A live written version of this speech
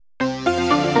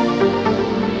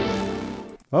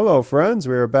Hello, friends.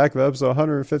 We are back with episode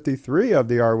 153 of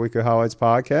the Our Weekly Highlights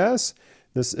podcast.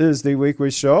 This is the weekly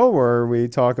show where we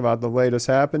talk about the latest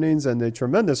happenings and the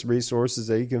tremendous resources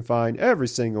that you can find every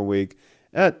single week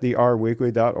at the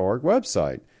ourweekly.org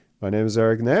website. My name is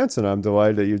Eric Nance, and I'm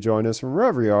delighted that you join us from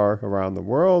wherever you are around the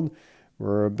world.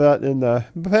 We're about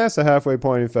past the halfway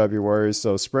point in February,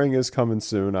 so spring is coming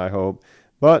soon, I hope.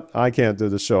 But I can't do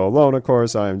the show alone, of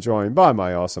course. I am joined by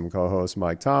my awesome co-host,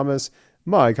 Mike Thomas.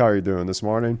 Mike, how are you doing this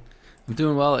morning? I'm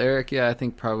doing well, Eric. Yeah, I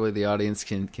think probably the audience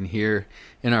can hear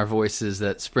in our voices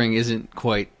that spring isn't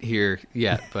quite here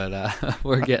yet, but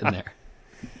we're getting there.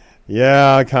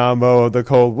 Yeah, a combo of the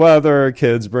cold weather,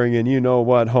 kids bringing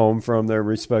you-know-what home from their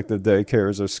respective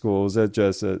daycares or schools. It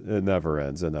never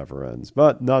ends. It never ends.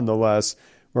 But nonetheless,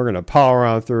 we're going to power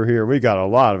on through here. We got a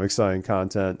lot of exciting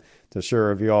content to share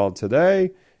with you all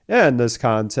today. And this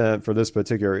content for this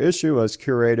particular issue was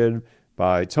curated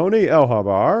by Tony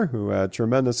Elhabar, who had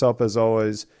tremendous help as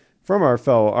always from our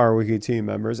fellow Our Wiki team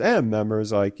members and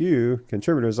members like you,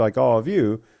 contributors like all of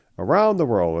you, around the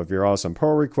world with your awesome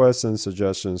pull requests and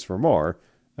suggestions for more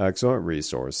excellent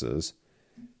resources.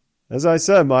 As I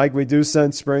said, Mike, we do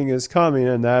sense spring is coming,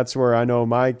 and that's where I know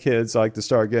my kids like to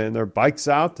start getting their bikes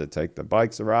out to take the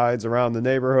bikes rides around the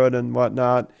neighborhood and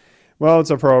whatnot. Well, it's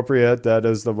appropriate that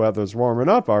as the weather's warming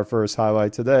up, our first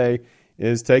highlight today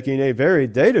is taking a very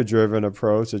data-driven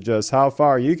approach to just how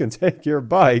far you can take your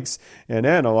bikes and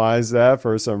analyze that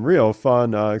for some real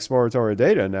fun exploratory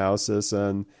data analysis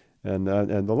and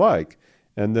the like.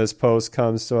 And this post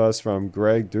comes to us from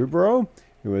Greg Dubrow,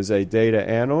 who is a data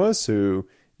analyst who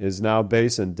is now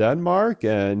based in Denmark,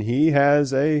 and he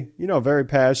has a very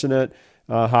passionate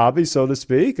hobby, so to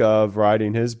speak, of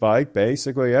riding his bike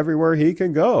basically everywhere he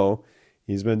can go.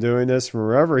 He's been doing this from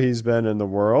wherever he's been in the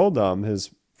world.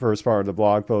 His first part of the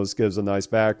blog post gives a nice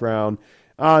background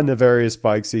on the various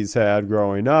bikes he's had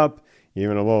growing up,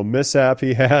 even a little mishap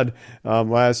he had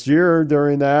last year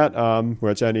during that,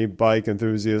 which any bike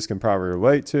enthusiast can probably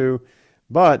relate to.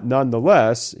 But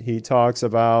nonetheless, he talks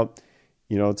about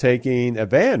taking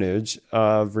advantage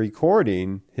of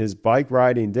recording his bike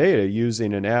riding data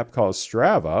using an app called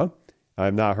Strava.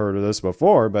 I've not heard of this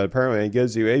before, but apparently it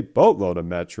gives you a boatload of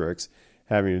metrics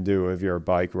having to do with your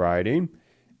bike riding.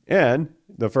 And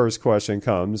the first question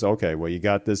comes, okay, well, you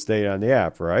got this data on the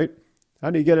app, right?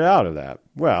 How do you get it out of that?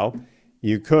 Well,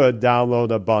 you could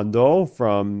download a bundle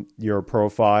from your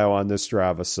profile on the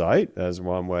Strava site as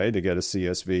one way to get a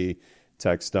CSV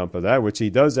text dump of that, which he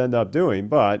does end up doing.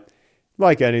 But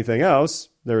like anything else,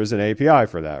 there is an API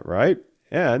for that, right?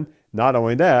 And not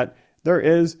only that, there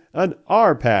is an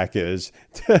R package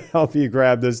to help you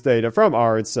grab this data from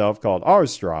R itself called R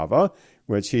Strava,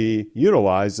 which he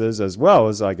utilizes, as well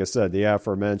as, like I said, the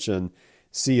aforementioned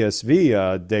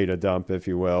CSV data dump, if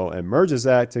you will, and merges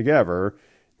that together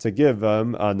to give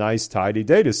them a nice, tidy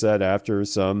data set after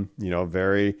some,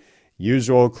 very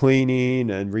usual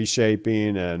cleaning and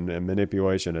reshaping and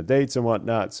manipulation of dates and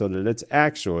whatnot, so that it's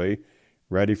actually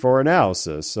ready for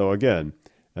analysis. So again,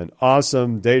 an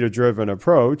awesome data-driven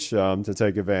approach to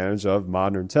take advantage of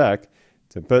modern tech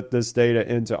to put this data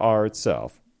into R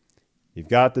itself. You've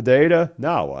got the data,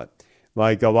 now what?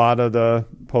 Like a lot of the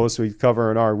posts we cover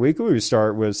in Our Weekly, we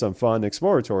start with some fun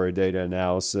exploratory data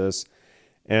analysis.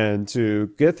 And to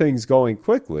get things going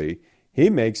quickly, he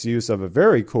makes use of a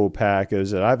very cool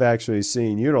package that I've actually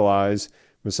seen utilized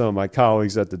with some of my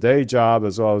colleagues at the day job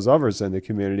as well as others in the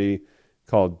community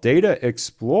called Data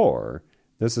Explorer.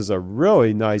 This is a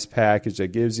really nice package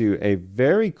that gives you a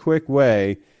very quick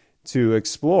way to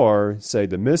explore, say,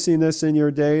 the missingness in your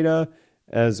data,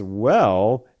 as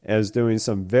well as doing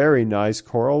some very nice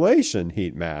correlation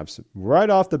heat maps right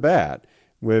off the bat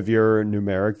with your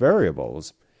numeric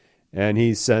variables. And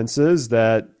he senses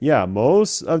that,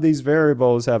 most of these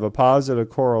variables have a positive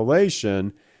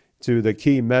correlation to the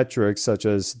key metrics such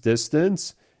as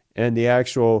distance and the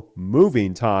actual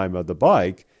moving time of the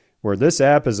bike, where this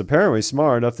app is apparently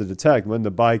smart enough to detect when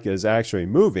the bike is actually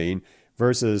moving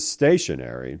versus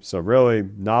stationary. So really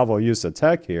novel use of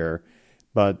tech here.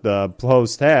 But the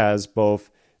post has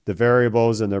both the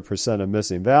variables and their percent of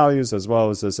missing values, as well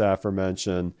as this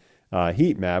aforementioned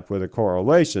heat map with the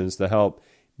correlations to help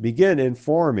begin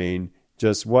informing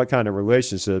just what kind of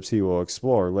relationships he will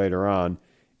explore later on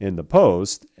in the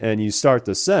post. And you start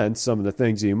to sense some of the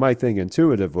things you might think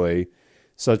intuitively,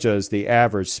 such as the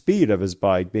average speed of his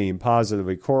bike being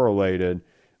positively correlated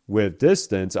with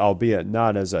distance, albeit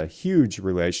not as a huge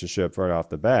relationship right off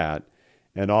the bat.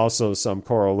 And also some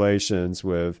correlations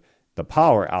with the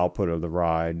power output of the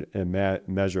ride and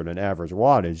measured in average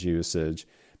wattage usage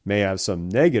may have some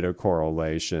negative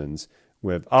correlations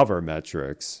with other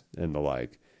metrics and the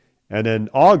like. And then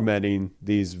augmenting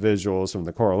these visuals from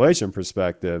the correlation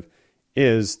perspective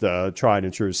is the tried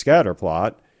and true scatter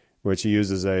plot, which he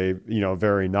uses a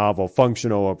very novel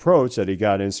functional approach that he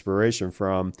got inspiration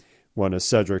from one of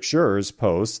Cedric Scher's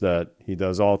posts that he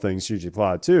does all things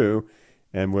ggplot too,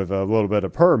 and with a little bit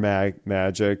of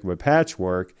magic with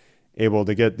patchwork, able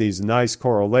to get these nice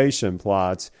correlation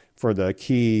plots for the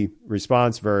key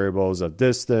response variables of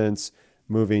distance,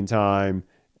 moving time,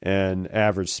 and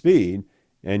average speed.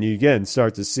 And you again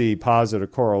start to see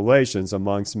positive correlations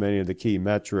amongst many of the key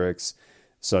metrics,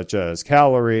 such as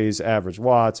calories, average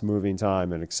watts, moving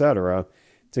time, and etc.,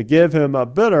 to give him a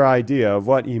better idea of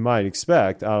what he might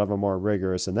expect out of a more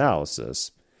rigorous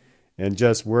analysis. And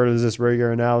just where does this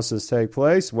rigorous analysis take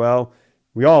place? Well,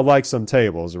 we all like some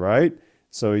tables, right?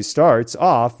 So he starts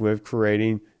off with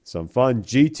creating some fun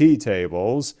GT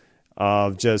tables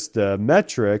of just the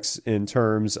metrics in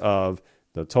terms of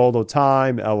the total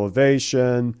time,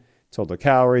 elevation, total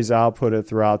calories outputted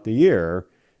throughout the year.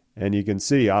 And you can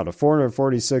see out of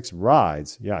 446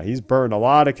 rides, he's burned a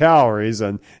lot of calories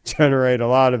and generated a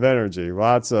lot of energy.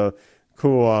 Lots of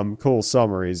cool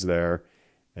summaries there.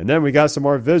 And then we got some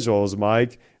more visuals,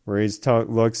 Mike, where he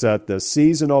looks at the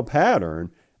seasonal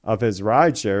pattern of his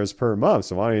ride shares per month.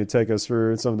 So why don't you take us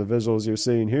through some of the visuals you're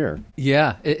seeing here?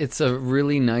 Yeah, it's a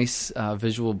really nice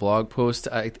visual blog post.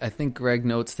 I think Greg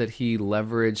notes that he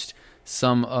leveraged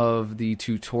some of the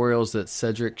tutorials that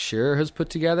Cedric Scher has put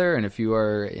together. And if you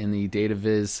are in the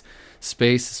DataViz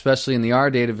space, especially in the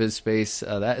RDataViz space,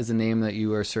 that is a name that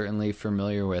you are certainly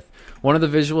familiar with. One of the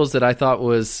visuals that I thought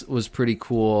was pretty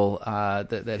cool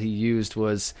that he used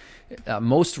was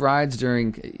most rides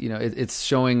during, it's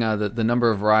showing the number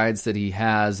of rides that he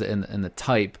has and the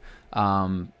type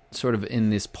sort of in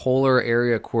this polar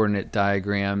area coordinate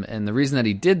diagram. And the reason that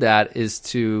he did that is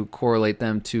to correlate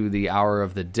them to the hour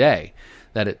of the day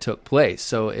that it took place.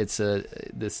 So it's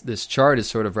this chart is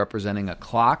sort of representing a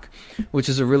clock, which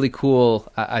is a really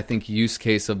cool, I think, use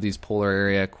case of these polar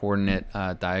area coordinate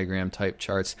diagram type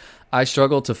charts. I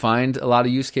struggle to find a lot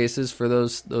of use cases for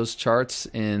those charts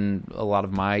in a lot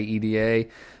of my EDA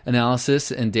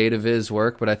analysis and DataViz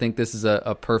work, but I think this is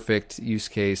a perfect use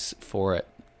case for it.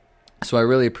 So I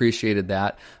really appreciated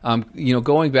that.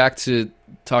 Going back to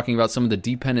talking about some of the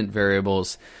dependent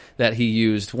variables that he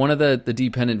used, one of the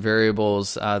dependent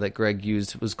variables that Greg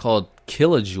used was called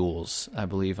kilojoules, I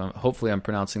believe. Hopefully I'm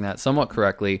pronouncing that somewhat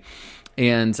correctly.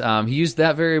 And he used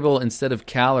that variable instead of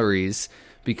calories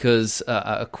because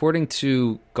according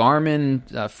to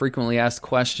Garmin frequently asked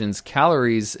questions,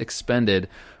 calories expended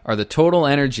are the total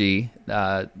energy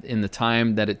in the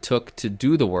time that it took to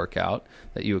do the workout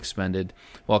that you expended,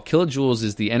 while kilojoules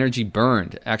is the energy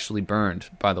actually burned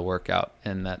by the workout,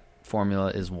 and that formula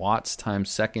is watts times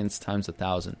seconds times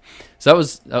 1,000. So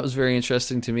that was very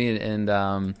interesting to me, and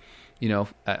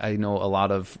I know a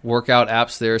lot of workout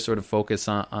apps there sort of focus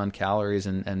on calories,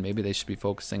 and maybe they should be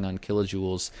focusing on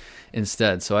kilojoules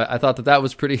instead. So I thought that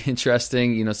was pretty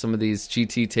interesting, some of these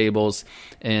GT tables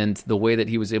and the way that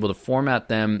he was able to format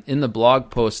them in the blog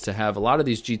post to have a lot of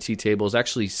these GT tables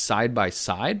actually side by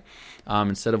side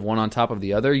instead of one on top of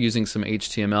the other using some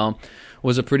HTML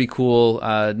was a pretty cool,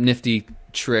 nifty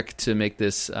trick to make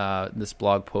this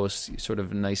blog post sort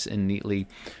of nice and neatly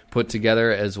put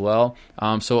together as well.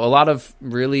 So a lot of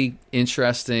really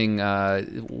interesting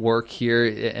work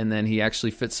here, and then he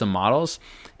actually fits some models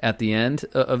at the end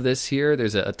of this here.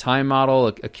 There's a time model,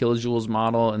 a kilojoules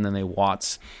model, and then a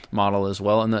watts model as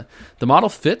well. And the model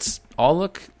fits all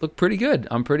look pretty good.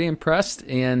 I'm pretty impressed,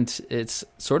 and it's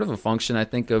sort of a function, I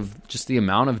think, of just the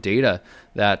amount of data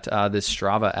that this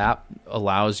Strava app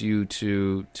allows you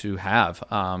to have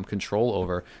control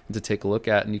over and to take a look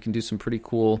at. And you can do some pretty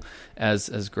cool,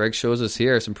 as Greg shows us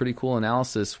here, some pretty cool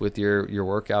analysis with your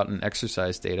workout and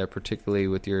exercise data, particularly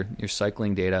with your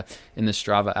cycling data in the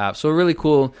Strava app. So a really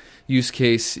cool use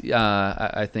case,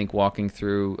 I think, walking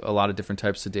through a lot of different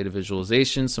types of data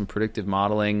visualization, some predictive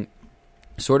modeling,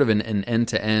 sort of an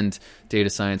end-to-end data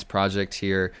science project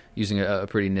here using a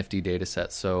pretty nifty data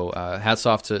set. So hats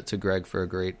off to Greg for a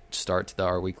great start to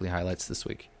our weekly highlights this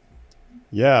week.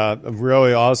 Yeah,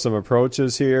 really awesome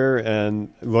approaches here,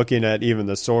 and looking at even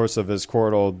the source of his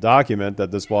Quartal document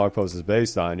that this blog post is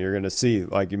based on, you're going to see,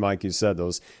 like Mike, you said,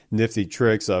 those nifty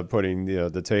tricks of putting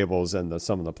the tables and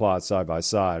some of the plots side by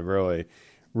side.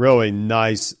 Really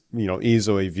nice,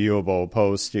 easily viewable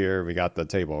post here. We got the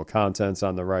table of contents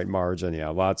on the right margin. Yeah,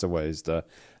 lots of ways to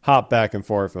hop back and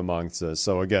forth amongst this.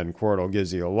 So again, Quartal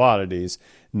gives you a lot of these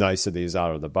niceties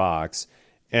out of the box.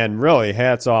 And really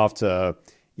hats off to,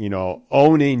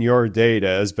 owning your data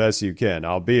as best you can.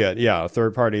 Albeit, a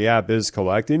third-party app is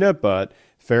collecting it, but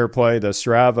fair play to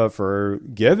Strava for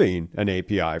giving an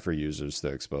API for users to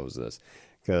expose this.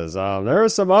 Because there are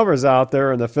some others out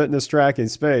there in the fitness tracking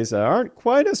space that aren't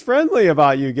quite as friendly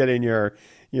about you getting your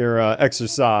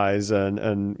exercise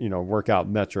and workout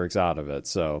metrics out of it.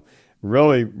 So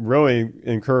really, really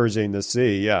encouraging to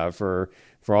see, for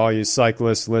all you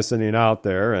cyclists listening out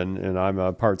there, and I'm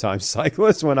a part-time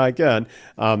cyclist when I can,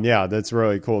 that's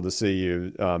really cool to see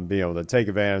you be able to take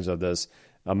advantage of this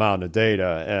amount of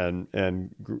data.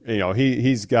 And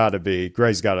Gray's got to be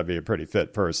a pretty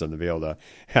fit person to be able to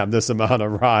have this amount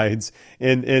of rides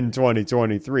in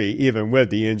 2023, even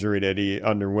with the injury that he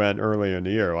underwent early in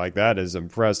the year. Like, that is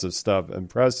impressive stuff,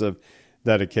 impressive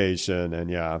dedication.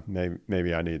 And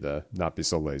maybe I need to not be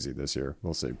so lazy this year.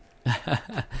 We'll see.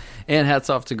 And hats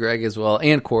off to Greg as well,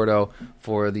 and Cordo,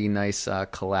 for the nice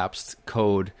collapsed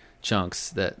code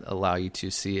chunks that allow you to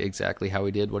see exactly how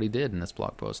he did what he did in this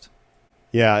blog post.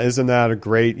 Yeah, isn't that a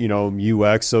great,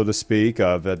 UX, so to speak,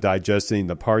 of digesting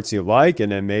the parts you like,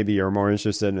 and then maybe you're more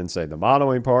interested in, say, the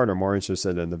modeling part, or more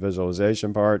interested in the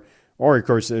visualization part, or, of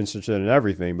course, interested in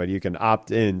everything, but you can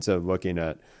opt into looking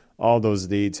at all those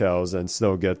details and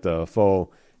still get the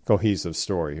full cohesive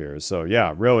story here. So,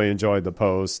 really enjoyed the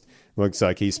post. Looks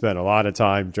like he spent a lot of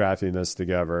time drafting this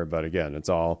together, but again, it's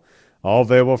all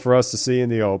available for us to see in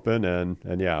the open, and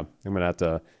I'm going to have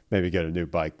to maybe get a new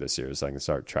bike this year so I can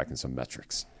start tracking some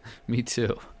metrics. Me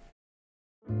too.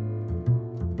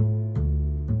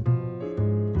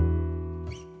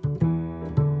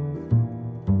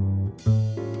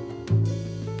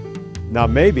 Now,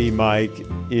 maybe, Mike,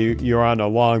 you're on a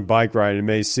long bike ride. It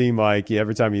may seem like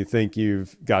every time you think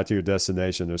you've got to your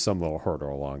destination, there's some little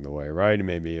hurdle along the way, right? And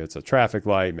maybe it's a traffic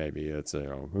light. Maybe it's,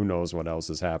 who knows what else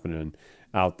is happening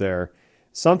out there.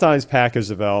 Sometimes package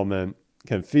development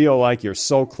can feel like you're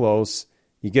so close,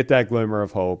 you get that glimmer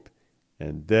of hope,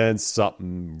 and then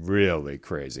something really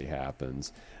crazy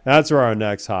happens. That's where our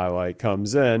next highlight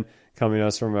comes in, coming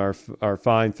us from our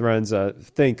fine friends at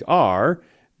ThinkR.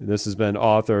 This has been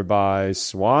authored by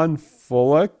Swan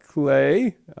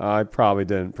Folekle. I probably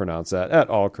didn't pronounce that at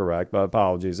all correct, but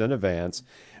apologies in advance.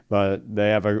 But they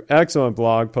have an excellent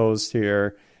blog post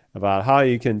here about how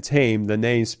you can tame the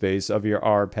namespace of your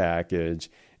R package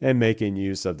and making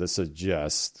use of the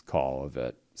suggest call of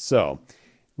it. So,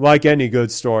 like any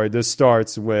good story, this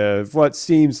starts with what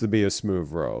seems to be a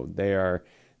smooth road.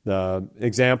 The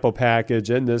example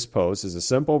package in this post is a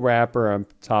simple wrapper on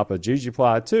top of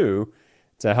ggplot2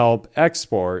 to help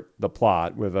export the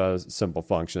plot with a simple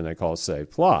function they call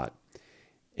save plot.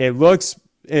 It looks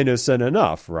innocent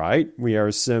enough, right? We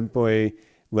are simply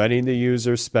letting the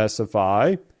user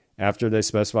specify, after they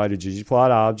specify the ggplot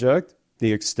object,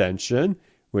 the extension,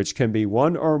 which can be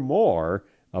one or more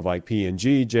of like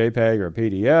PNG, JPEG, or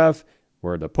PDF,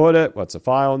 where to put it, what's the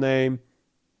file name.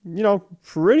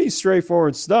 Pretty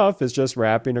straightforward stuff. It's just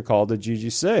wrapping a call to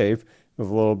ggsave with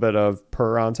a little bit of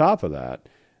per on top of that.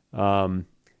 And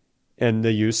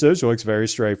the usage looks very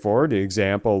straightforward. The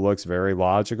example looks very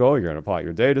logical. You're going to plot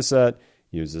your data set,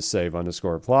 use the save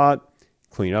underscore plot,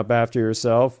 clean up after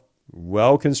yourself.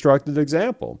 Well-constructed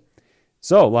example.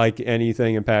 So like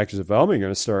anything in package development, you're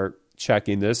going to start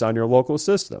checking this on your local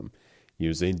system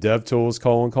using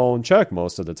DevTools : check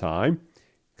most of the time.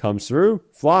 Comes through,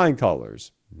 flying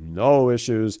colors. No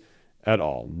issues at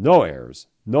all. No errors,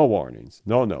 no warnings,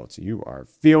 no notes. You are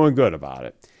feeling good about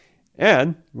it.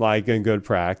 And like in good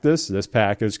practice, this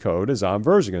package code is on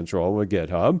version control with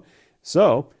GitHub.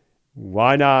 So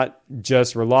why not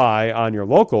just rely on your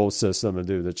local system to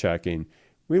do the checking?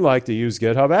 We like to use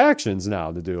GitHub Actions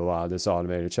now to do a lot of this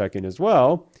automated checking as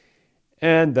well.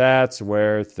 And that's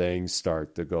where things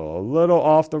start to go a little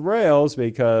off the rails,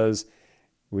 because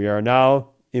we are now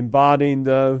embodying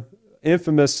the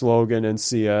infamous slogan in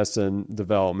CS and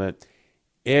development.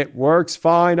 It works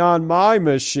fine on my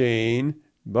machine,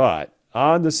 but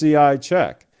on the CI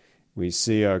check, we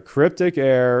see a cryptic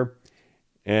error.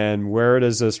 And where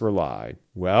does this rely?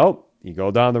 Well, you go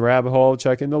down the rabbit hole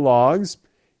checking the logs.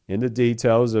 In the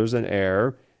details, there's an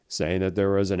error saying that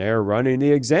there was an error running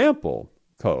the example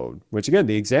code, which again,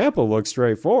 the example looks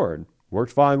straightforward.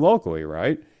 Worked fine locally,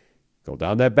 right? Go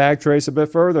down that backtrace a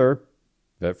bit further,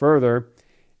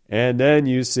 and then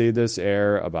you see this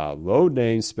error about load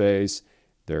namespace.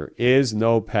 There is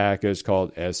no package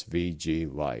called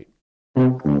SVG Lite.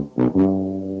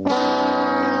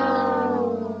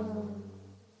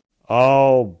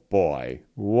 Oh boy,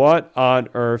 what on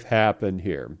earth happened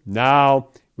here? Now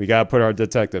we got to put our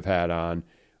detective hat on.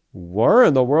 Where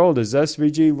in the world is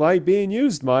SVG Lite being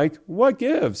used, Mike? What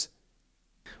gives?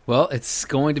 Well, it's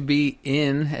going to be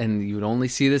in, and you would only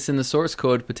see this in the source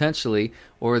code potentially,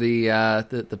 or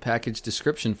the package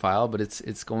description file. But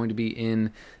it's going to be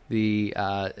in the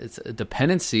it's a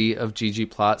dependency of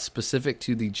ggplot specific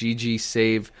to the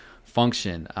ggsave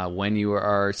function. When you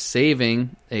are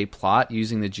saving a plot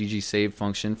using the ggsave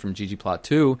function from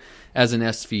ggplot2 as an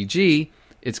SVG,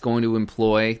 it's going to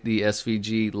employ the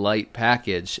SVG Lite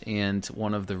package. And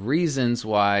one of the reasons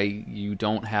why you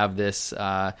don't have this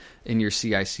in your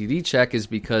CI/CD check is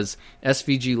because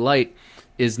SVG Lite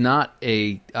is not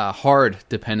a hard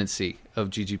dependency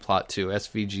of ggplot2.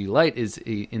 SVG Lite is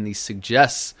in the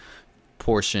suggests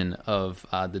portion of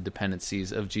the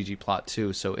dependencies of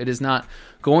ggplot2. So it is not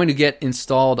going to get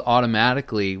installed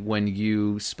automatically when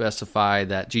you specify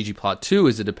that ggplot2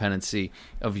 is a dependency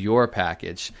of your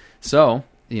package. So,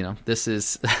 this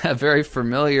is a very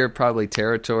familiar probably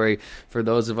territory for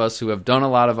those of us who have done a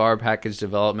lot of our package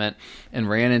development and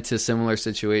ran into similar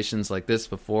situations like this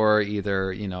before,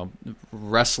 either,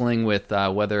 wrestling with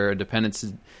whether a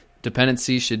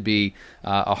dependency should be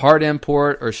a hard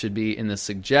import or should be in the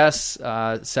suggests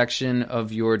section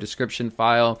of your description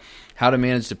file, how to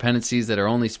manage dependencies that are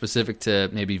only specific to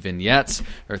maybe vignettes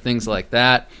or things like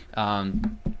that.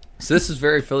 So this is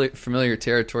very familiar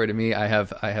territory to me. I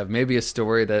have maybe a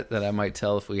story that I might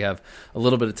tell if we have a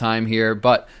little bit of time here,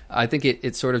 but I think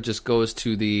it sort of just goes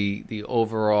to the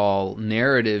overall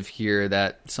narrative here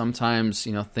that sometimes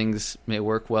things may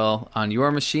work well on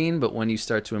your machine, but when you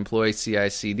start to employ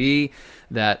CI/CD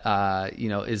that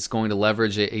is going to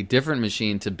leverage a different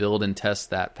machine to build and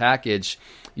test that package,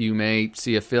 you may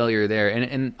see a failure there.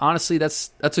 And honestly,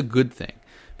 that's a good thing.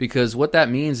 Because what that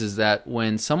means is that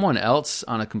when someone else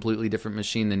on a completely different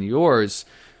machine than yours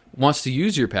wants to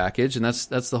use your package, and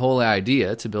that's the whole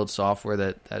idea, to build software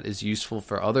that is useful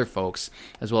for other folks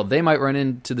as well, they might run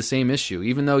into the same issue.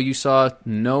 Even though you saw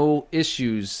no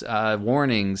issues,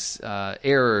 warnings,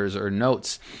 errors, or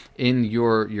notes in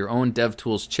your own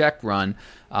DevTools check run,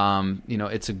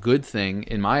 it's a good thing,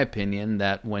 in my opinion,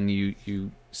 that when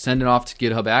you send it off to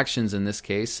GitHub Actions in this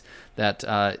case,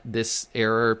 that this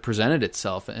error presented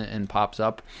itself and pops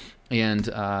up, and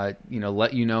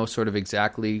let you know sort of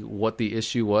exactly what the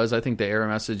issue was. I think the error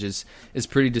message is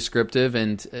pretty descriptive,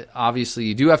 and obviously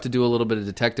you do have to do a little bit of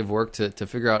detective work to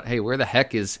figure out, hey, where the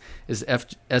heck is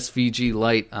SVG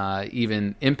Lite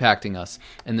even impacting us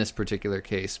in this particular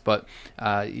case? But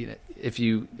if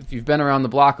you've been around the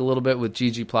block a little bit with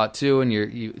ggplot2 and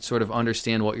you sort of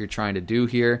understand what you're trying to do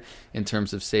here in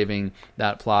terms of saving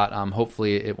that plot,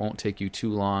 hopefully it won't take you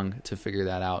too long to figure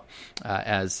that out,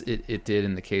 as it did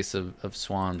in the case of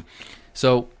Swan.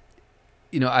 So,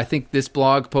 I think this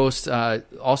blog post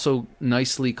also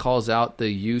nicely calls out the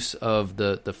use of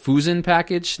the Fusen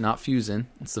package, not Fusion,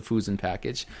 it's the Fusen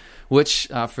package, which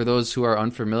for those who are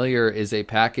unfamiliar is a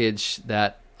package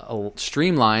that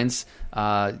streamlines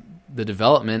the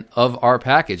development of our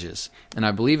packages. And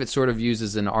I believe it sort of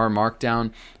uses an R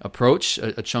Markdown approach,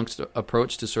 a chunks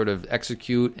approach to sort of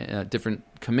execute different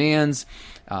commands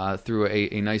through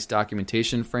a nice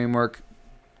documentation framework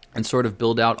and sort of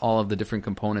build out all of the different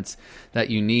components that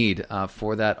you need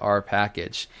for that R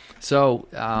package. So,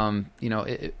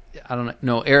 I don't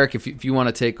know, Eric, if you want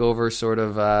to take over sort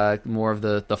of more of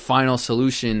the final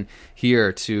solution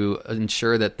here to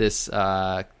ensure that this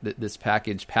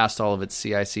package passed all of its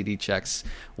CI/CD checks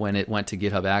when it went to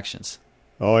GitHub Actions.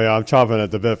 Oh, yeah, I'm chomping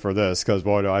at the bit for this because,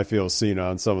 boy, do I feel seen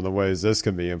on some of the ways this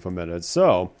can be implemented.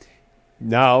 So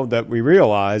now that we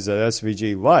realize that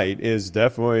SVG Lite is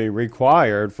definitely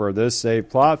required for this save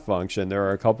plot function, there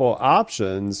are a couple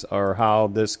options or how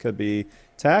this could be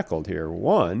tackled here.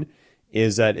 One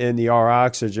is that in the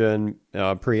ROxygen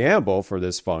preamble for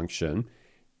this function,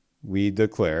 we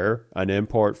declare an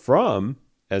import from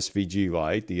SVG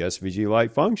Lite, the SVG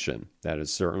Lite function. That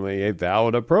is certainly a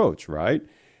valid approach, right?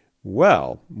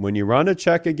 Well, when you run a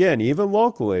check again, even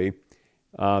locally,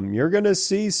 you're going to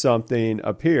see something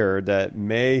appear that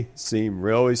may seem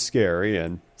really scary,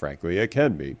 and frankly, it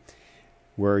can be,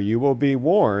 where you will be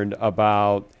warned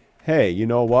about, hey, you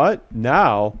know what?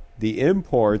 Now the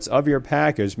imports of your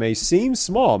package may seem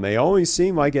small, may only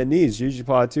seem like it needs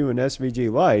ggplot2 and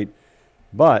SVG Lite,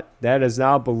 but that is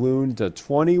now ballooned to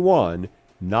 21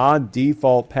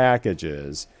 non-default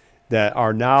packages that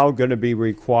are now going to be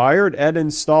required at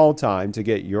install time to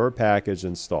get your package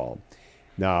installed.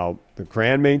 Now, the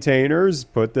CRAN maintainers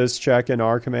put this check in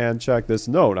our command check. This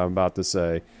note I'm about to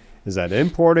say is that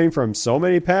importing from so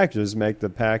many packages make the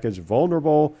package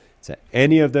vulnerable to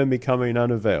any of them becoming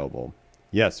unavailable.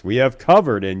 Yes, we have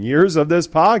covered in years of this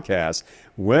podcast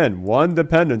when one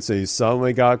dependency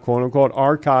suddenly got quote-unquote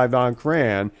archived on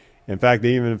CRAN In fact,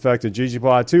 they even affected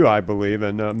ggplot2, I believe,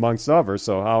 and amongst others.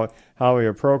 So how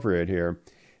appropriate here.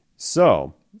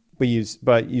 So,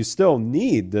 but you still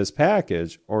need this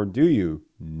package, or do you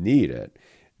need it?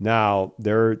 Now,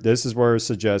 this is where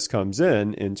Suggest comes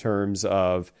in terms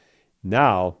of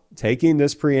now taking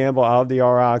this preamble out of the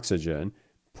R-oxygen,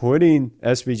 putting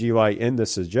SVG Lite in the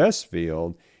Suggest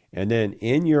field, and then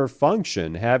in your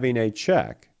function having a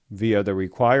check via the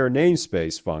require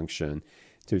namespace function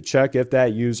to check if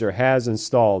that user has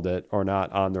installed it or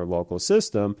not on their local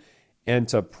system, and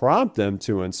to prompt them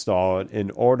to install it in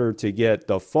order to get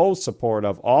the full support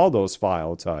of all those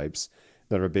file types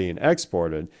that are being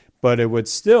exported. But it would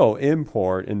still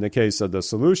import, in the case of the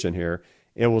solution here,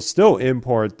 it will still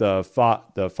import the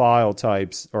file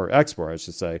types, or export, I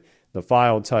should say, the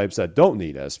file types that don't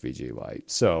need SVG Lite.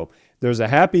 So there's a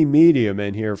happy medium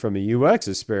in here from a UX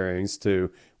experience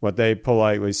to what they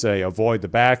politely say, avoid the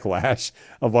backlash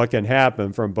of what can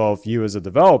happen from both you as a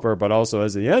developer, but also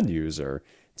as the end user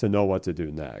to know what to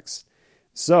do next.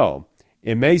 So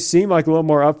it may seem like a little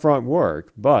more upfront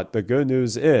work, but the good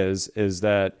news is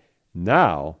that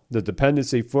now the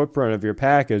dependency footprint of your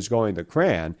package going to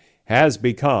CRAN has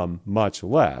become much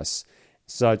less,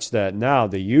 such that now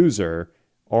the user,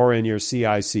 or in your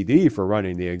CI/CD for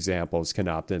running the examples, can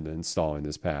opt into installing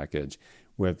this package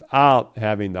without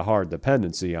having the hard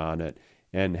dependency on it,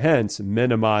 and hence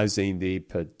minimizing the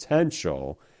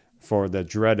potential for the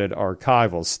dreaded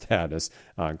archival status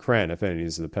on CRAN if any of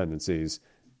these dependencies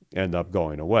end up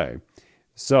going away.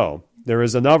 So there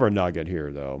is another nugget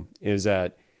here, though, is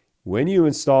that when you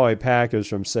install a package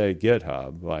from, say,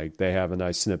 GitHub, like they have a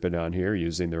nice snippet on here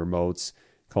using the remotes ::,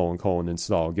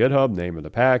 install GitHub, name of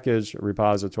the package,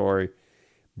 repository,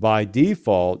 by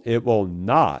default, it will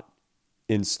not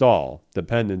install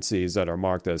dependencies that are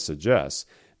marked as Suggest.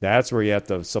 That's where you have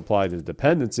to supply the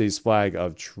dependencies flag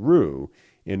of true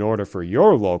in order for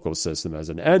your local system as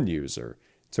an end user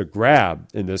to grab,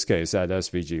 in this case, that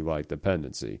SVG Lite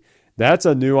dependency. That's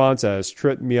a nuance that has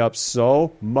tripped me up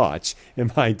so much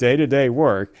in my day-to-day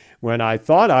work. When I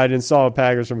thought I'd install a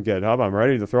package from GitHub, I'm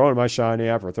ready to throw it in my Shiny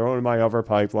app or throw it in my other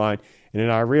pipeline, and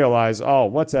then I realize, oh,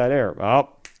 what's that error? Oh,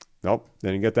 nope,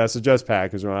 didn't get that Suggest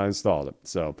package when I installed it.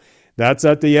 So that's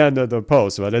at the end of the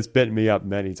post, but it's bitten me up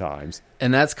many times.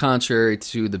 And that's contrary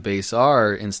to the base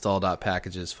R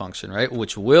install.packages function, right?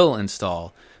 Which will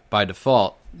install by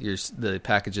default the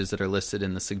packages that are listed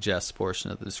in the Suggest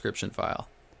portion of the description file.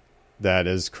 That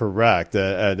is correct.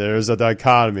 There's a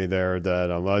dichotomy there that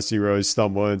unless you really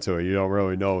stumble into it, you don't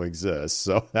really know exists.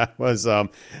 So that was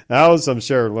some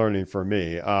shared learning for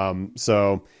me.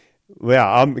 So yeah,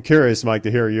 I'm curious, Mike,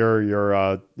 to hear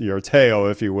your tale,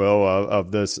 if you will,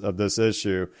 of this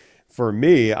issue. For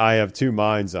me, I have two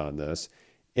minds on this.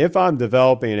 If I'm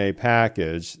developing a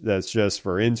package that's just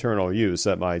for internal use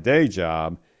at my day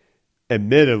job,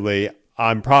 admittedly,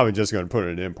 I'm probably just going to put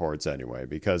it in imports anyway,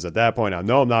 because at that point, I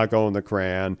know I'm not going to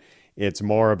CRAN. It's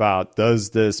more about, does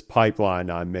this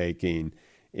pipeline I'm making,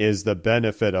 is the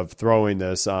benefit of throwing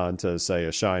this onto, say,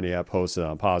 a Shiny app hosted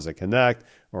on Posit Connect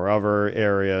or other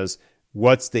areas,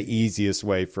 what's the easiest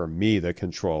way for me to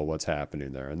control what's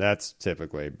happening there? And that's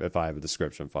typically, if I have a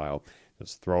description file,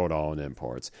 just throw it all in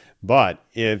imports. But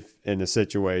if in a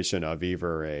situation of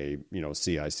either a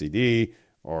CI/CD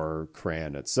or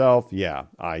CRAN itself, yeah,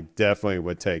 I definitely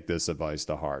would take this advice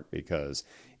to heart, because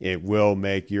it will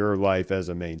make your life as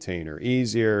a maintainer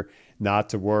easier, not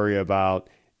to worry about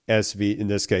in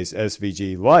this case,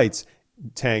 SVG Lite's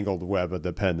tangled web of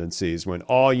dependencies, when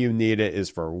all you need it is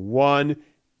for one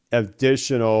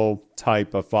additional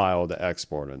type of file to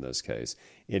export in this case.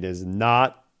 It is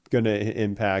not going to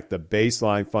impact the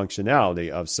baseline functionality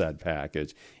of said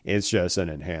package. It's just an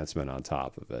enhancement on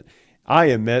top of it. I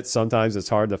admit sometimes it's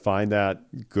hard to find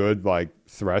that good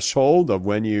threshold of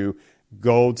when you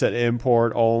go to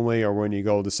import only or when you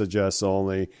go to Suggest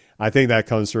only. I think that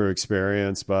comes through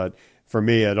experience, but for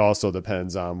me, it also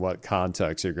depends on what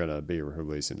context you're going to be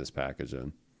releasing this package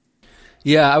in.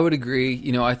 Yeah, I would agree.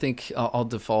 I think I'll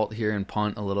default here and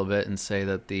punt a little bit and say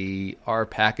that the R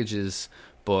packages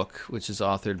book, which is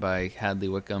authored by Hadley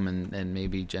Wickham and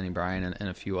maybe Jenny Bryan and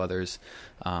a few others,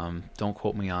 don't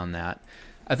quote me on that,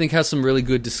 I think has some really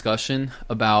good discussion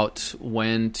about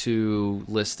when to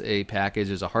list a package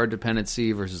as a hard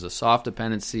dependency versus a soft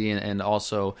dependency, and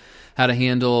also how to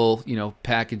handle,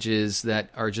 packages that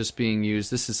are just being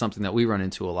used. This is something that we run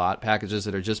into a lot, packages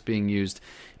that are just being used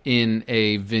in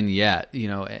a vignette,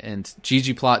 and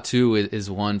ggplot2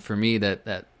 is one for me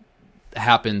that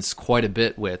happens quite a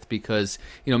bit with, because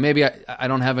maybe I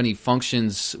don't have any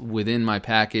functions within my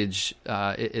package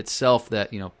itself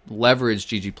that leverage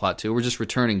ggplot2. We're just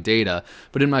returning data,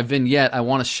 but in my vignette I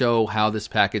want to show how this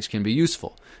package can be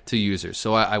useful to users.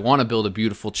 So I want to build a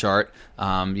beautiful chart,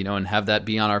 and have that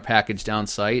be on our package down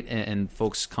site, and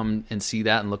folks come and see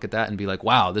that and look at that and be like,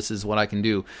 wow, this is what I can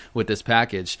do with this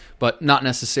package, but not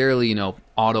necessarily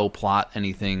auto plot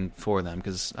anything for them,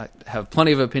 because I have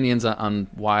plenty of opinions on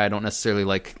why I don't necessarily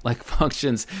like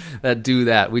functions that do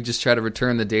that. We just try to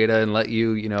return the data and let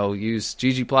you use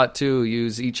ggplot2,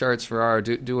 use eCharts for R,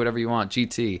 do whatever you want,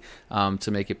 GT,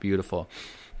 to make it beautiful.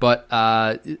 But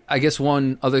I guess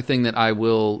one other thing that I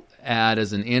will add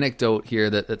as an anecdote here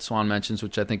that Swan mentions,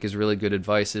 which I think is really good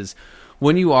advice, is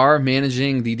when you are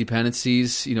managing the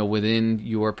dependencies, within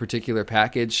your particular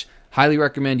package, highly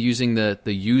recommend using the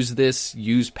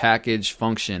use package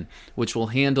function, which will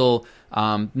handle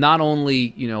not only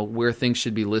where things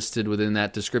should be listed within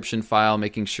that description file,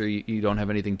 making sure you don't have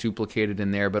anything duplicated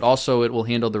in there, but also it will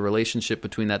handle the relationship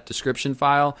between that description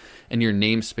file and your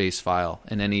namespace file,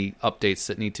 and any updates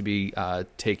that need to be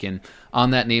taken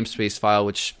on that namespace file,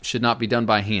 which should not be done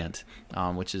by hand,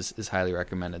 which is highly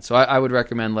recommended. So I would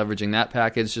recommend leveraging that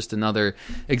package. Just another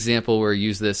example where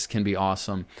use this can be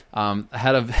awesome. I'll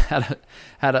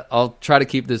try to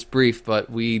keep this brief, but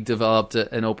we developed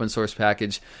an open source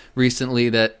package recently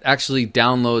that actually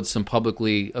downloads some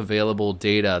publicly available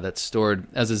data that's stored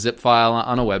as a zip file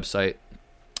on a website.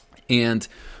 And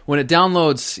when it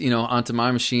downloads, onto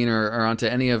my machine or onto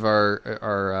any of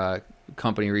our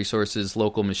company resources,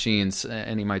 local machines,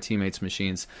 any of my teammates'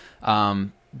 machines,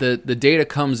 the data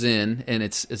comes in, and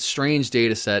it's a strange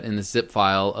data set in the zip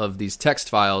file of these text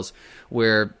files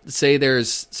where say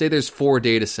there's 4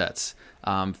 data sets,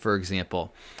 for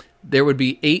example. There would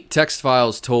be 8 text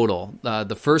files total.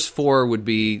 The first 4 would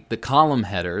be the column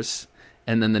headers,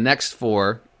 and then the next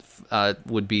 4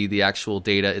 would be the actual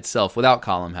data itself without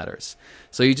column headers.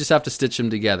 So you just have to stitch them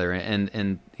together,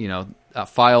 and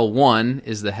file 1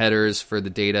 is the headers for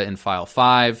the data in file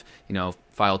 5.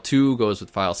 File 2 goes with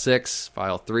file 6,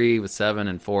 file 3 with 7,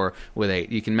 and 4 with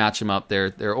 8. You can match them up.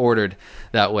 They're ordered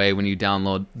that way when you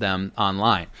download them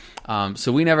online.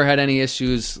 So we never had any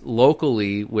issues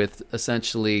locally with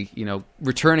essentially,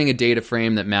 returning a data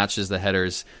frame that matches the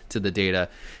headers to the data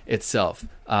itself,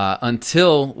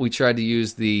 until we tried to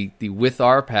use the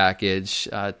with-R package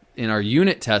in our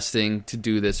unit testing to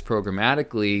do this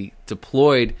programmatically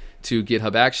deployed to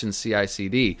GitHub Actions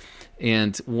CI/CD.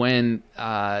 And when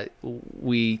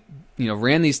we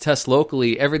ran these tests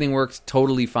locally, everything worked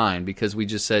totally fine, because we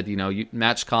just said you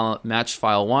match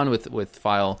file 1 with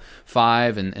file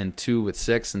 5 and 2 with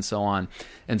 6, and so on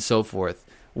and so forth.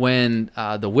 When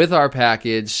the with-R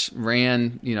package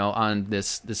ran on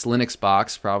this Linux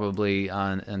box, probably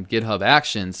on GitHub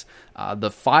Actions,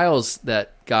 the files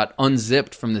that got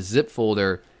unzipped from the zip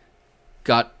folder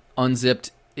got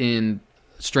unzipped in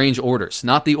strange orders,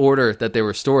 not the order that they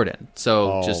were stored in.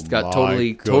 So just got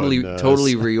totally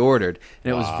reordered,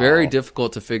 and it was very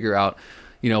difficult to figure out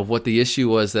what the issue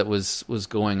was that was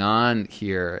going on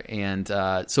here. And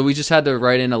so we just had to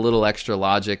write in a little extra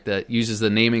logic that uses the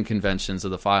naming conventions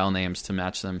of the file names to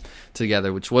match them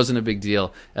together, which wasn't a big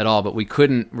deal at all. But we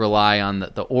couldn't rely on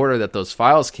the order that those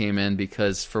files came in,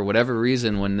 because for whatever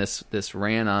reason, when this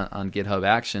ran on GitHub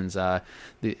Actions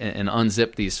and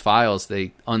unzipped these files,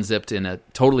 they unzipped in a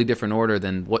totally different order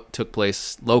than what took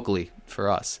place locally for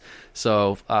us.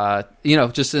 So,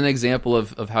 just an example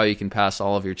of how you can pass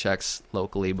all of your checks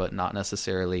locally, but not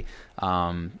necessarily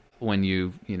when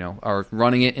you are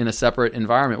running it in a separate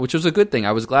environment, which was a good thing.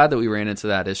 I was glad that we ran into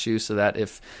that issue, so that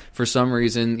if for some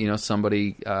reason,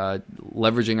 somebody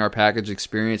leveraging our package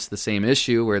experienced the same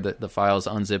issue where the files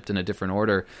unzipped in a different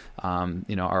order,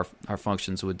 our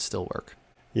functions would still work.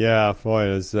 Yeah, boy,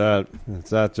 is that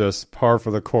just par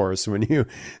for the course when you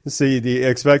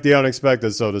expect the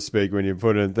unexpected, so to speak, when you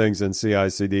put in things in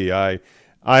CI/CD. I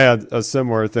had a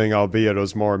similar thing, albeit it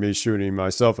was more me shooting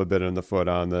myself a bit in the foot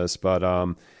on this, but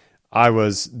I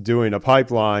was doing a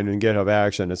pipeline in GitHub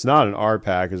Action. It's not an R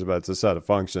package, but it's a set of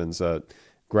functions that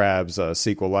grabs a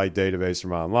SQLite database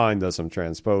from online, does some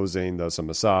transposing, does some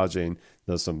massaging,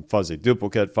 does some fuzzy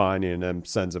duplicate finding, and then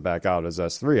sends it back out as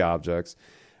S3 objects.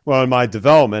 Well, in my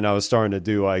development, I was starting to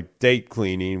do like date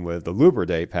cleaning with the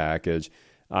Lubridate package.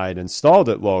 I had installed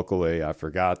it locally. I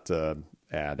forgot to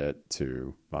add it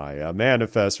to my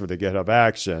manifest for the GitHub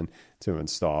Action to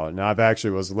install it. And I've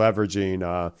actually was leveraging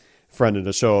a friend of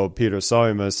the show, Peter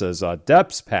Soimus's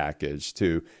DEPS package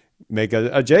to make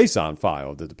a JSON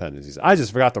file of the dependencies. I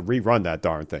just forgot to rerun that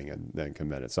darn thing and then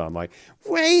commit it. So I'm like,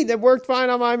 wait, it worked fine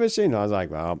on my machine. And I was like,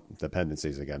 well,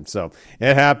 dependencies again. So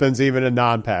it happens even in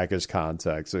non-packaged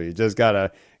context. So you just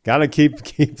gotta keep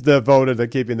devoted to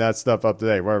keeping that stuff up to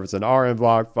date, whether it's an RM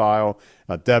block file,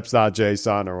 a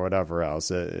deps.json, or whatever else.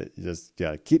 You just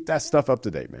gotta keep that stuff up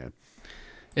to date, man.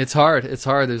 It's hard.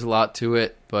 There's a lot to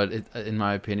it, but in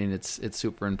my opinion, it's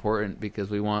super important because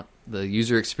we want the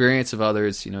user experience of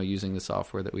others, using the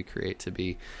software that we create to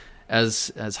be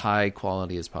as high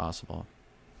quality as possible.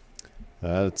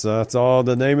 That's all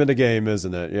the name of the game,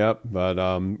 isn't it? Yep. But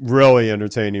really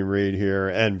entertaining read here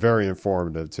and very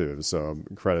informative too. So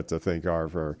credit to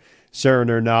ThinkR for sharing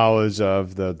their knowledge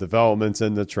of the developments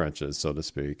in the trenches, so to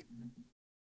speak.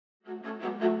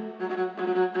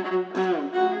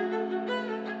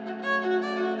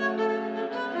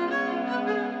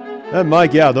 And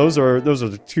Mike, yeah, those are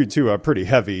two pretty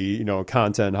heavy,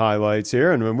 content highlights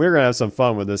here, and we're gonna have some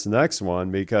fun with this next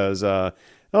one because I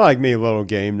like me a little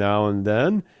game now and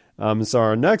then. So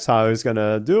our next highlight is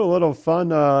gonna do a little fun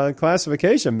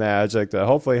classification magic to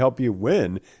hopefully help you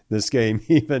win this game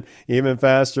even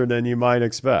faster than you might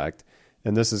expect.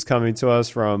 And this is coming to us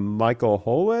from Michael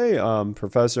Holle,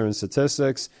 professor in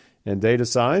statistics and data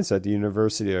science at the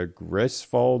University of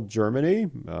Greifswald, Germany.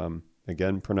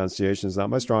 Again, pronunciation is not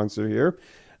my strong suit here.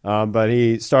 But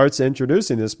he starts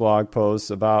introducing this blog post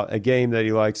about a game that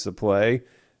he likes to play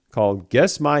called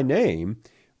Guess My Name,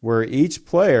 where each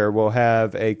player will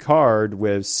have a card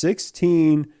with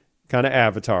 16 kind of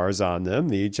avatars on them.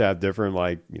 They each have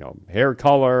different, hair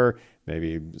color,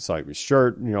 maybe slightly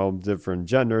shirt, different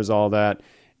genders, all that.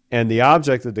 And the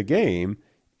object of the game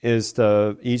is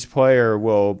each player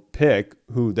will pick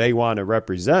who they want to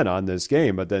represent on this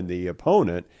game, but then the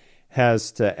opponent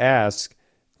has to ask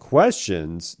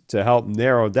questions to help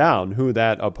narrow down who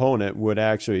that opponent would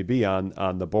actually be on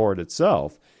the board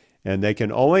itself. And they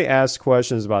can only ask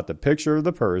questions about the picture of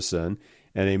the person,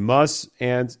 and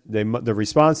the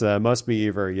response to that must be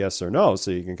either yes or no.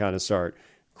 So you can kind of start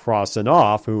crossing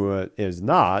off who it is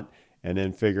not, and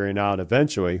then figuring out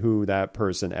eventually who that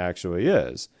person actually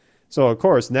is. So, of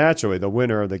course, naturally, the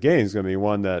winner of the game is going to be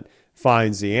one that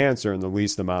finds the answer in the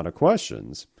least amount of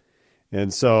questions.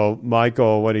 And so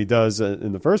Michael, what he does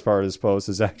in the first part of his post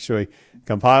is actually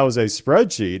compiles a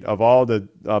spreadsheet of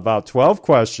about 12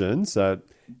 questions that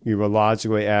you would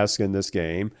logically ask in this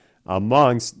game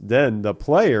amongst then the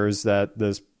players that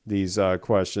these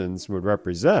questions would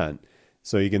represent.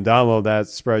 So you can download that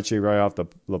spreadsheet right off the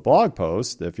blog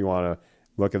post if you want to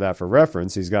look at that for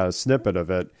reference. He's got a snippet of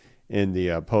it in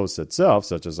the post itself,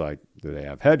 such as do they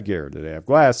have headgear? Do they have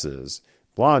glasses,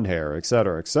 blonde hair, et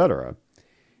cetera, et cetera.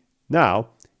 Now,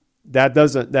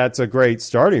 that's a great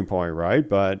starting point, right?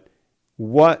 But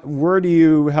where do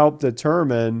you help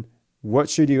determine what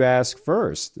should you ask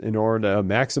first in order to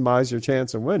maximize your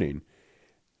chance of winning?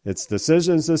 It's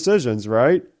decisions,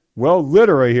 right? Well,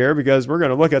 literally here, because we're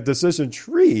going to look at decision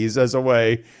trees as a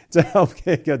way to help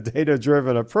take a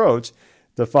data-driven approach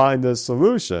to find this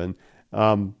solution.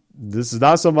 This is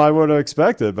not something I would have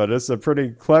expected, but it's a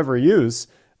pretty clever use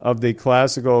of the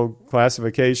classical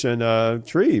classification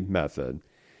tree method,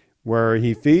 where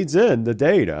he feeds in the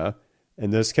data.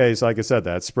 In this case, like I said,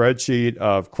 that spreadsheet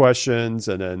of questions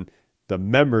and then the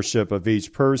membership of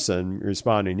each person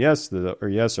responding yes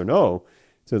or no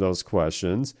to those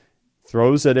questions,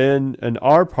 throws it in an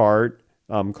rpart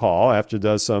call after it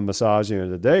does some massaging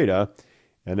of the data,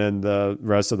 and then the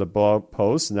rest of the blog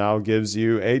post now gives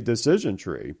you a decision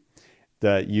tree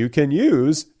that you can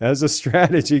use as a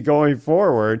strategy going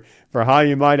forward for how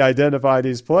you might identify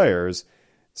these players.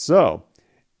 So,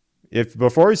 if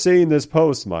before seeing this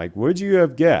post, Mike, would you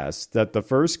have guessed that the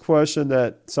first question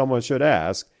that someone should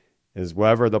ask is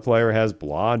whether the player has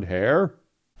blonde hair?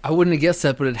 I wouldn't have guessed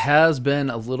that, but it has been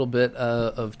a little bit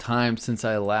of time since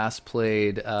I last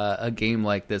played a game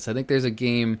like this. I think there's a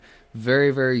game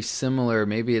very, very similar.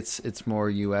 Maybe it's more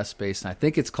U.S. based, and I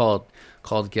think it's called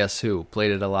Guess Who.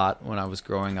 Played it a lot when I was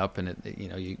growing up, and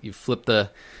you flip the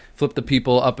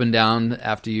people up and down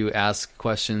after you ask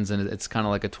questions, and it's kind of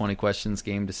like a 20 questions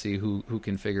game to see who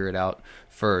can figure it out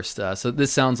first. So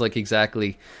this sounds like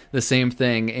exactly the same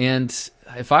thing. And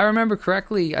if I remember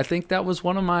correctly, I think that was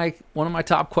one of my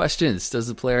top questions. Does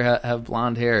the player have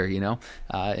blonde hair?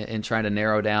 And trying to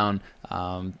narrow down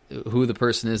who the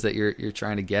person is that you're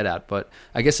trying to get at. But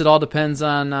I guess it all depends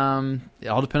on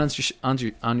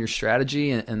your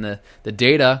strategy and the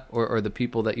data or the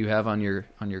people that you have on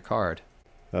your card.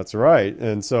 That's right.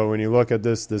 And so when you look at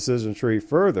this decision tree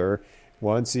further,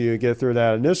 once you get through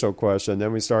that initial question,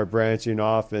 then we start branching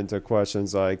off into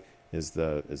questions like, is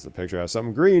the picture have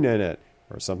something green in it?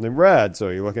 or something red. So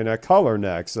you're looking at color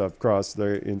next across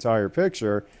the entire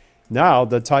picture. Now,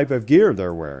 the type of gear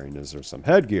they're wearing. Is there some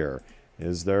headgear?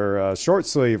 Is there a short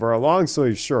sleeve or a long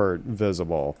sleeve shirt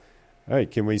visible? Hey,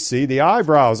 can we see the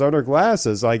eyebrows under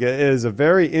glasses? Like, it is a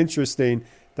very interesting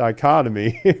dichotomy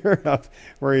here of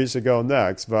where you should go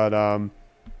next. But,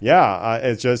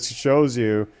 it just shows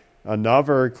you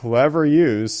another clever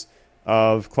use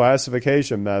of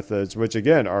classification methods, which,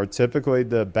 again, are typically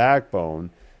the backbone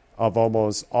of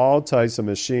almost all types of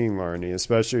machine learning,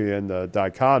 especially in the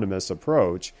dichotomous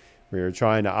approach, where you're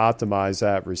trying to optimize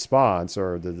that response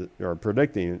or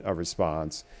predicting a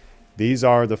response. These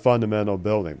are the fundamental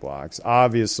building blocks.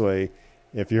 Obviously,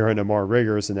 if you're in a more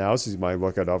rigorous analysis, you might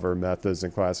look at other methods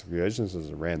and classifications, such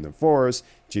as random forest,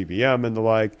 GBM, and the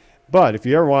like. But if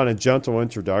you ever want a gentle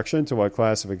introduction to what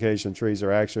classification trees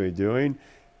are actually doing,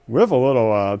 with a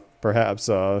little, perhaps,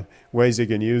 ways you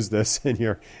can use this in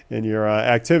your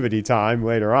activity time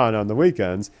later on the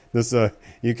weekends, this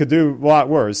you could do a lot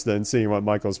worse than seeing what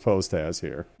Michael's post has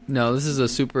here. No, this is a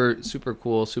super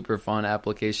cool, super fun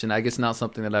application. I guess not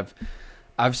something that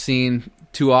I've seen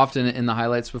too often in the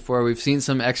highlights before. We've seen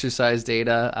some exercise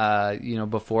data,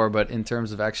 before, but in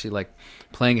terms of actually like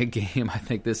playing a game, I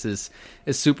think this is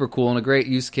super cool and a great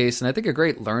use case, and I think a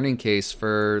great learning case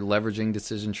for leveraging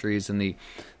decision trees and the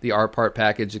RPart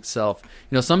package itself.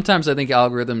 Sometimes I think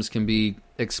algorithms can be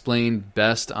explained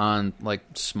best on like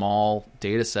small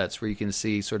data sets where you can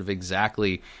see sort of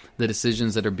exactly the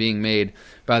decisions that are being made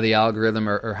by the algorithm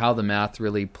or how the math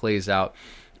really plays out.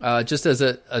 Just as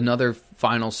another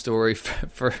final story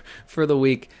for the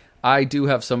week, I do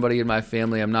have somebody in my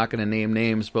family, I'm not going to name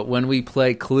names, but when we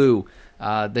play Clue,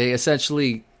 they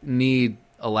essentially need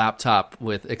a laptop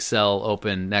with Excel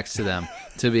open next to them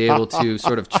to be able to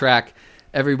sort of track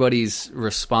everybody's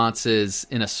responses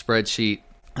in a spreadsheet,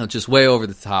 just way over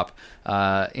the top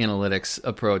analytics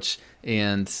approach.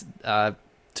 And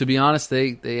to be honest,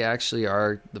 they actually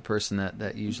are the person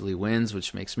that usually wins,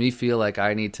 which makes me feel like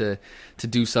I need to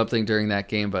do something during that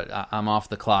game. But I'm off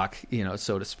the clock,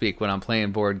 so to speak, when I'm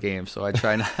playing board games. So I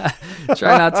try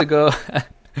not to go.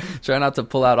 Try not to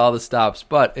pull out all the stops,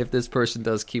 but if this person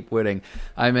does keep winning,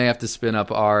 I may have to spin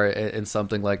up R in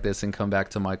something like this and come back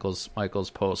to Michael's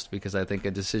post, because I think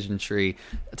a decision tree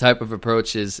type of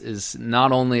approach is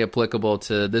not only applicable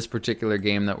to this particular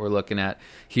game that we're looking at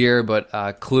here,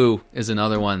 but Clue is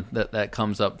another one that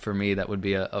comes up for me that would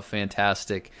be a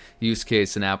fantastic use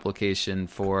case and application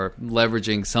for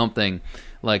leveraging something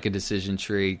like a decision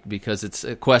tree, because it's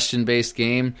a question-based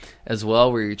game as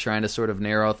well, where you're trying to sort of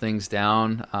narrow things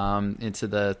down into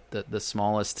the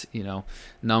smallest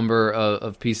number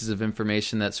of pieces of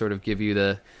information that sort of give you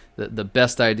the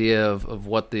best idea of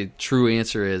what the true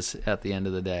answer is at the end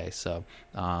of the day. So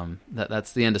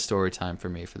that's the end of story time for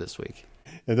me for this week.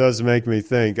 It does make me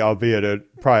think, albeit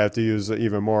I'd probably have to use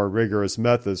even more rigorous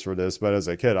methods for this, but as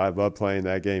a kid, I loved playing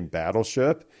that game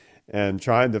Battleship and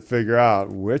trying to figure out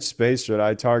which space should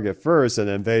I target first, and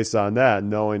then based on that,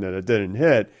 knowing that it didn't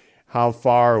hit, how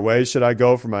far away should I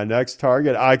go from my next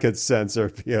target? I could sense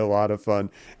there'd be a lot of fun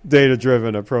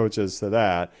data-driven approaches to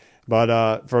that.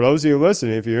 But for those of you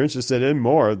listening, if you're interested in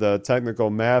more of the technical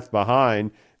math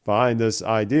behind this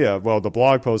idea, well, the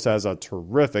blog post has a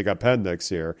terrific appendix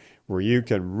here where you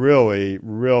can really,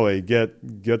 really get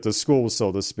to school,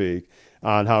 so to speak,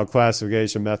 on how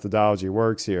classification methodology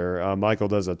works here. Michael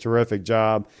does a terrific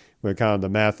job with kind of the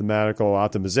mathematical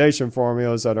optimization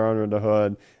formulas that are under the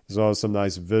hood, as well as some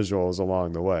nice visuals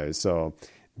along the way. So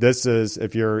this is,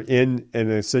 if you're in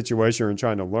a situation where you're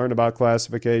trying to learn about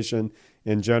classification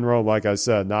in general, like I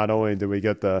said, not only do we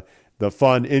get the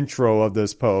fun intro of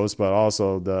this post, but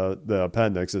also the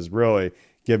appendix is really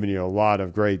giving you a lot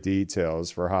of great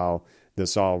details for how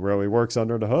this all really works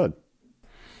under the hood.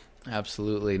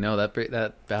 Absolutely. No, that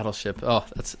Battleship. Oh,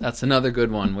 that's another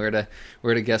good one. Where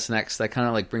to guess next? That kind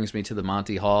of like brings me to the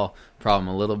Monty Hall problem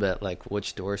a little bit. Like,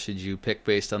 which door should you pick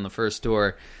based on the first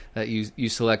door that you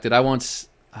selected? I once,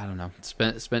 I don't know,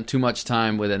 spent too much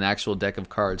time with an actual deck of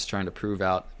cards trying to prove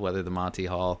out whether the Monty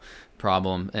Hall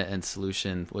problem and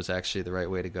solution was actually the right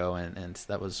way to go, and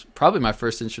that was probably my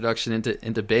first introduction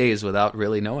into Bayes without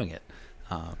really knowing it.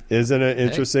 Isn't it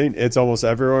interesting? It's almost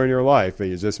everywhere in your life, but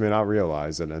you just may not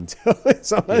realize it until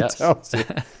someone tells you.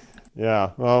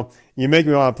 Yeah, well, you make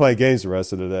me want to play games the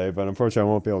rest of the day, but unfortunately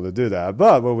I won't be able to do that.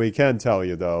 But what we can tell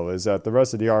you, though, is that the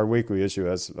rest of the R Weekly issue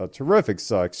has a terrific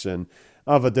section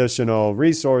of additional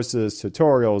resources,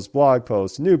 tutorials, blog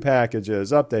posts, new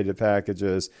packages, updated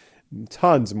packages,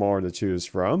 tons more to choose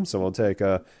from. So we'll take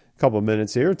a couple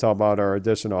minutes here to talk about our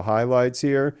additional highlights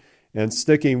here. And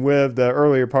sticking with the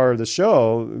earlier part of the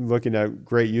show, looking at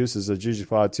great uses of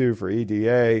ggplot2 for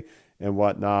EDA and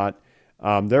whatnot,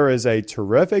 there is a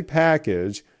terrific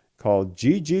package called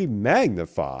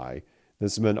ggMagnify.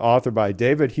 This has been authored by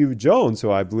David Hugh Jones,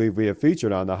 who I believe we have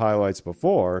featured on the highlights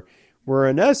before, where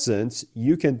in essence,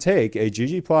 you can take a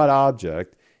ggplot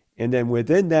object and then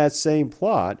within that same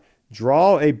plot,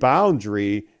 draw a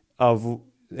boundary of,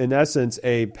 in essence,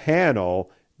 a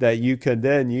panel that you can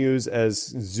then use as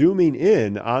zooming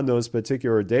in on those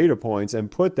particular data points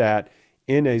and put that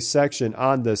in a section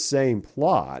on the same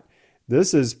plot.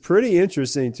 This is pretty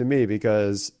interesting to me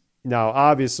because now,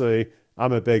 obviously,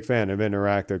 I'm a big fan of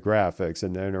interactive graphics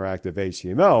and interactive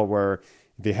HTML, where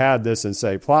if you had this in,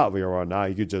 say, Plotly or whatnot,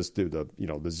 you could just do the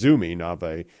zooming of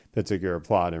a particular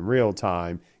plot in real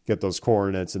time, get those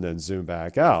coordinates, and then zoom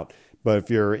back out. But if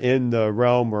you're in the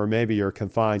realm where maybe you're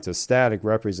confined to static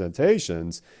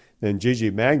representations, then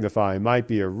ggMagnify might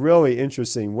be a really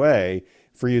interesting way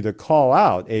for you to call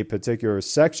out a particular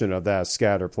section of that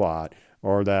scatter plot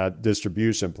or that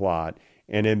distribution plot,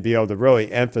 and then be able to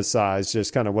really emphasize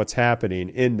just kind of what's happening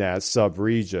in that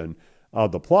sub-region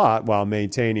of the plot while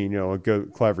maintaining, a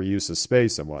good, clever use of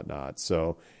space and whatnot.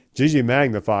 So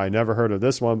ggMagnify, never heard of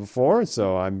this one before,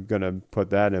 so I'm going to put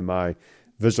that in my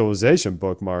visualization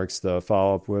bookmarks to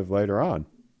follow up with later on.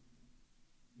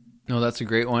 No, that's a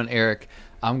great one, Eric.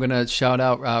 I'm going to shout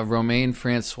out Romain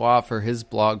Francois for his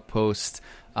blog post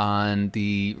on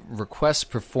the request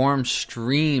perform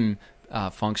stream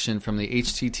function from the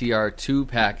HTTR2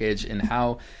 package and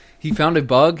how he found a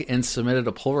bug and submitted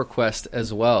a pull request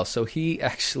as well. So he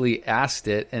actually asked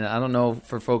it, and I don't know,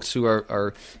 for folks who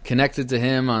are connected to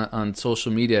him on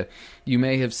social media, you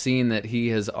may have seen that he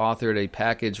has authored a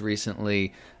package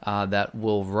recently that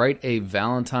will write a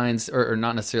Valentine's, or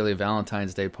not necessarily a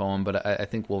Valentine's Day poem, but I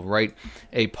think will write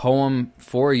a poem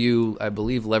for you, I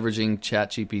believe leveraging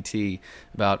ChatGPT,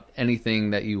 about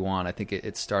anything that you want. I think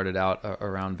it started out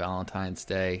around Valentine's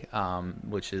Day,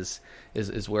 which is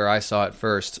where I saw it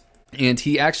first. And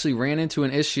he actually ran into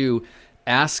an issue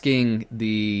asking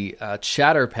the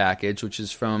Chatter package, which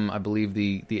is from, I believe,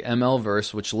 the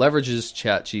MLverse, which leverages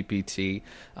ChatGPT,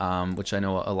 which I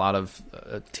know a lot of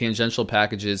tangential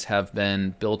packages have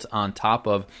been built on top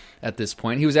of at this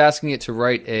point. He was asking it to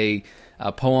write a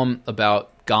poem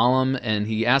about Gollum, and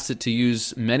he asked it to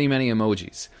use many, many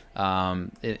emojis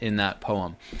in that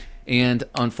poem. And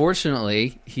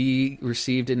unfortunately, he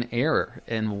received an error.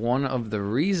 And one of the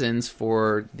reasons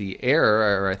for the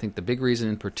error, or I think the big reason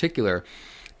in particular,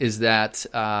 is that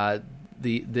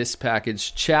this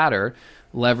package, Chatter,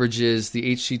 leverages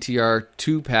the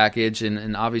HTTR2 package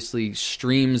and obviously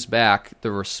streams back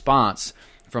the response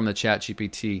from the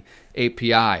ChatGPT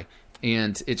API.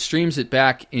 And it streams it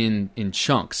back in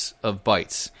chunks of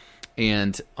bytes.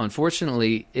 And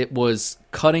unfortunately, it was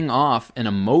cutting off an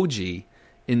emoji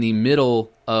in the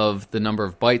middle of the number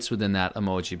of bytes within that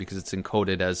emoji because it's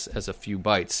encoded as a few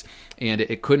bytes. And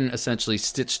it couldn't essentially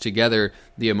stitch together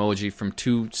the emoji from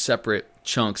two separate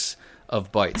chunks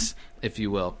of bytes, if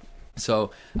you will.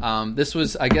 So this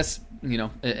was, I guess,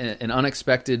 an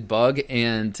unexpected bug,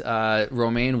 and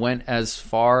Romain went as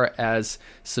far as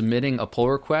submitting a pull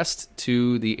request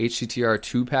to the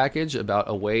HTTR2 package about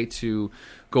a way to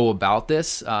go about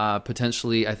this,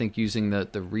 potentially, I think, using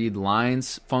the read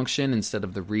lines function instead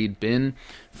of the read bin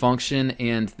function.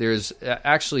 And there's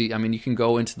actually, you can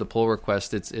go into the pull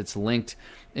request. It's linked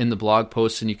in the blog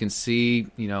post, and you can see,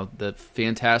 the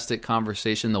fantastic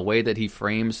conversation, the way that he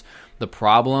frames the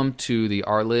problem to the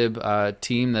RLib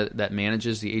team that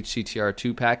manages the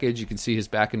HTTR2 package. You can see his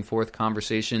back and forth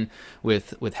conversation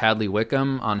with Hadley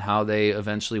Wickham on how they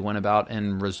eventually went about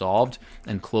and resolved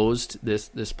and closed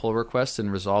this pull request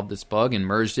and resolved this bug and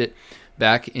merged it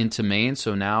back into main.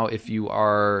 So now if you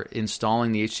are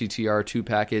installing the HTTR2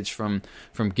 package from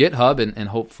GitHub and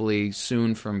hopefully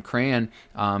soon from CRAN,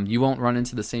 you won't run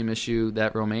into the same issue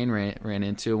that Romain ran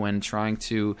into when trying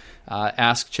to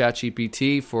ask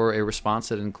ChatGPT for a response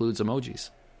that includes emojis.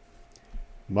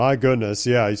 My goodness,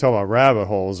 yeah, you talk about rabbit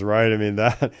holes, right?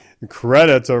 That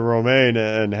credit to Romain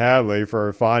and Hadley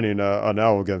for finding an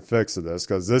elegant fix to this,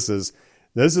 because this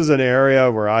is an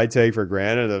area where I take for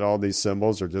granted that all these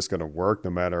symbols are just going to work no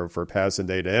matter if we're passing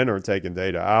data in or taking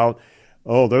data out.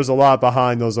 Oh, there's a lot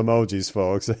behind those emojis,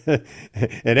 folks.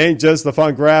 It ain't just the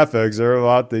fun graphics. There are a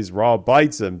lot of these raw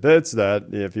bytes and bits that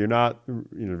if you're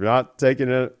not taking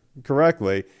it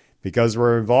correctly, because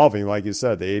we're involving, like you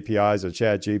said, the APIs of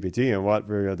ChatGPT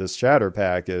and this Chatter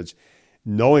package,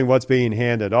 knowing what's being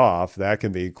handed off, that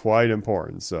can be quite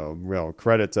important. So,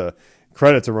 credit to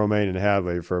credit to Romaine and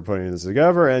Hadley for putting this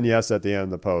together. And yes, at the end of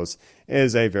the post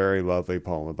is a very lovely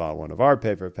poem about one of our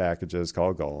favorite packages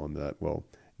called Golem that will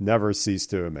never cease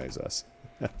to amaze us.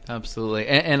 Absolutely.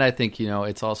 And I think,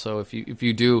 it's also, if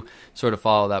you do sort of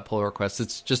follow that pull request,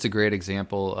 it's just a great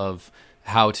example of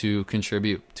how to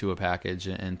contribute to a package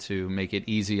and to make it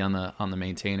easy on the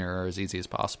maintainer, or as easy as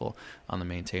possible on the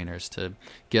maintainers to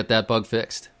get that bug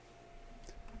fixed.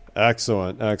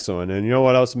 Excellent. And you know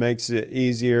what else makes it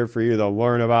easier for you to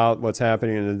learn about what's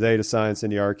happening in the data science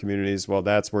and the R communities? Well,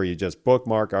 that's where you just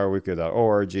bookmark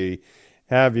rweekly.org.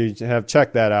 Have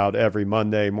checked that out. Every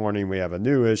Monday morning we have a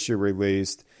new issue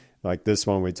released, like this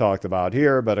one we talked about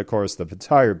here. But of course, the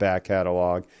entire back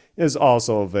catalog is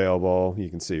also available. You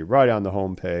can see right on the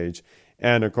homepage.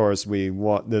 And of course,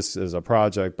 this is a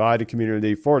project by the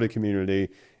community for the community.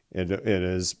 It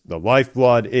is the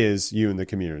lifeblood is you and the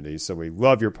community. So we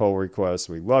love your pull requests.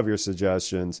 We love your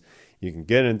suggestions. You can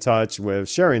get in touch with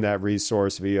sharing that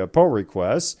resource via pull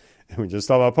requests. And we just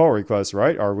talked about pull requests,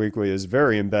 right? R Weekly is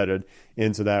very embedded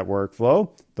into that workflow.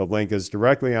 The link is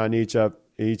directly on each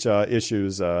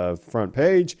issue's front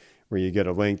page, where you get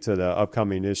a link to the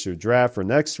upcoming issue draft for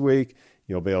next week.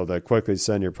 You'll be able to quickly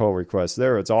send your pull request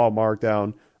there. It's all marked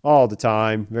down all the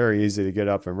time. Very easy to get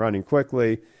up and running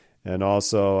quickly. And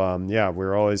also,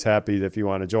 we're always happy if you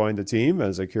want to join the team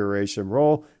as a curation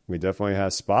role. We definitely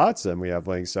have spots, and we have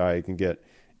links so you can get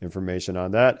information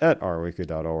on that at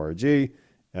rweekly.org.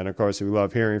 And of course, we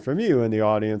love hearing from you in the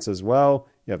audience as well.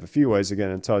 You have a few ways to get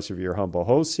in touch with your humble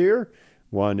hosts here.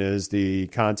 One is the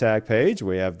contact page.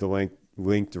 We have the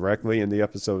link directly in the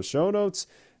episode show notes.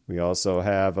 We also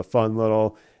have a fun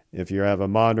little, if you have a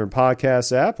modern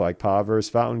podcast app like Podverse,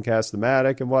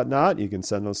 Fountaincast-O-Matic, and whatnot, you can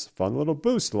send us a fun little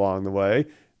boost along the way,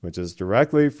 which is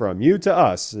directly from you to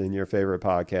us in your favorite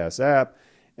podcast app.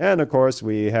 And of course,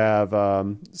 we have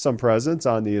some presence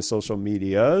on the social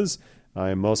medias.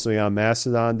 I am mostly on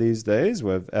Mastodon these days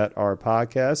at our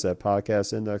podcast at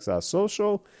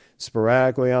podcastindex.social,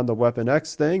 sporadically on the Weapon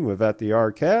X thing with at the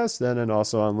Rcast, and then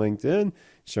also on LinkedIn,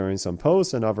 sharing some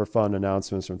posts and other fun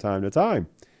announcements from time to time.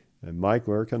 And Mike,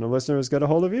 where can the listeners get a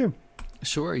hold of you?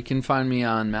 Sure, you can find me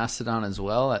on Mastodon as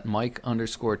well at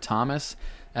Mike_Thomas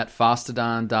at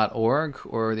fostodon.org,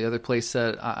 or the other place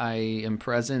that I am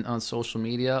present on social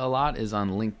media a lot is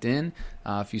on LinkedIn.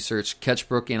 If you search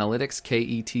Ketchbrook Analytics,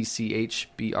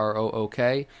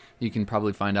 KETCHBROOK, you can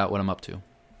probably find out what I'm up to.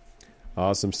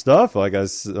 Awesome stuff. Like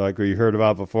we heard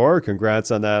about before,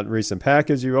 congrats on that recent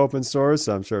package you open source.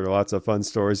 I'm sure there are lots of fun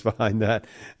stories behind that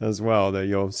as well that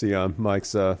you'll see on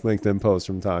Mike's LinkedIn posts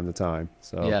from time to time.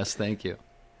 So yes, thank you.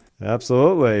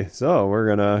 Absolutely. So we're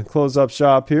going to close up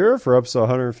shop here for episode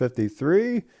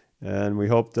 153, and we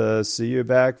hope to see you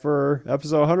back for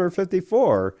episode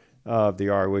 154 of the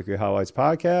R Weekly Highlights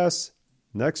podcast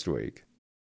next week.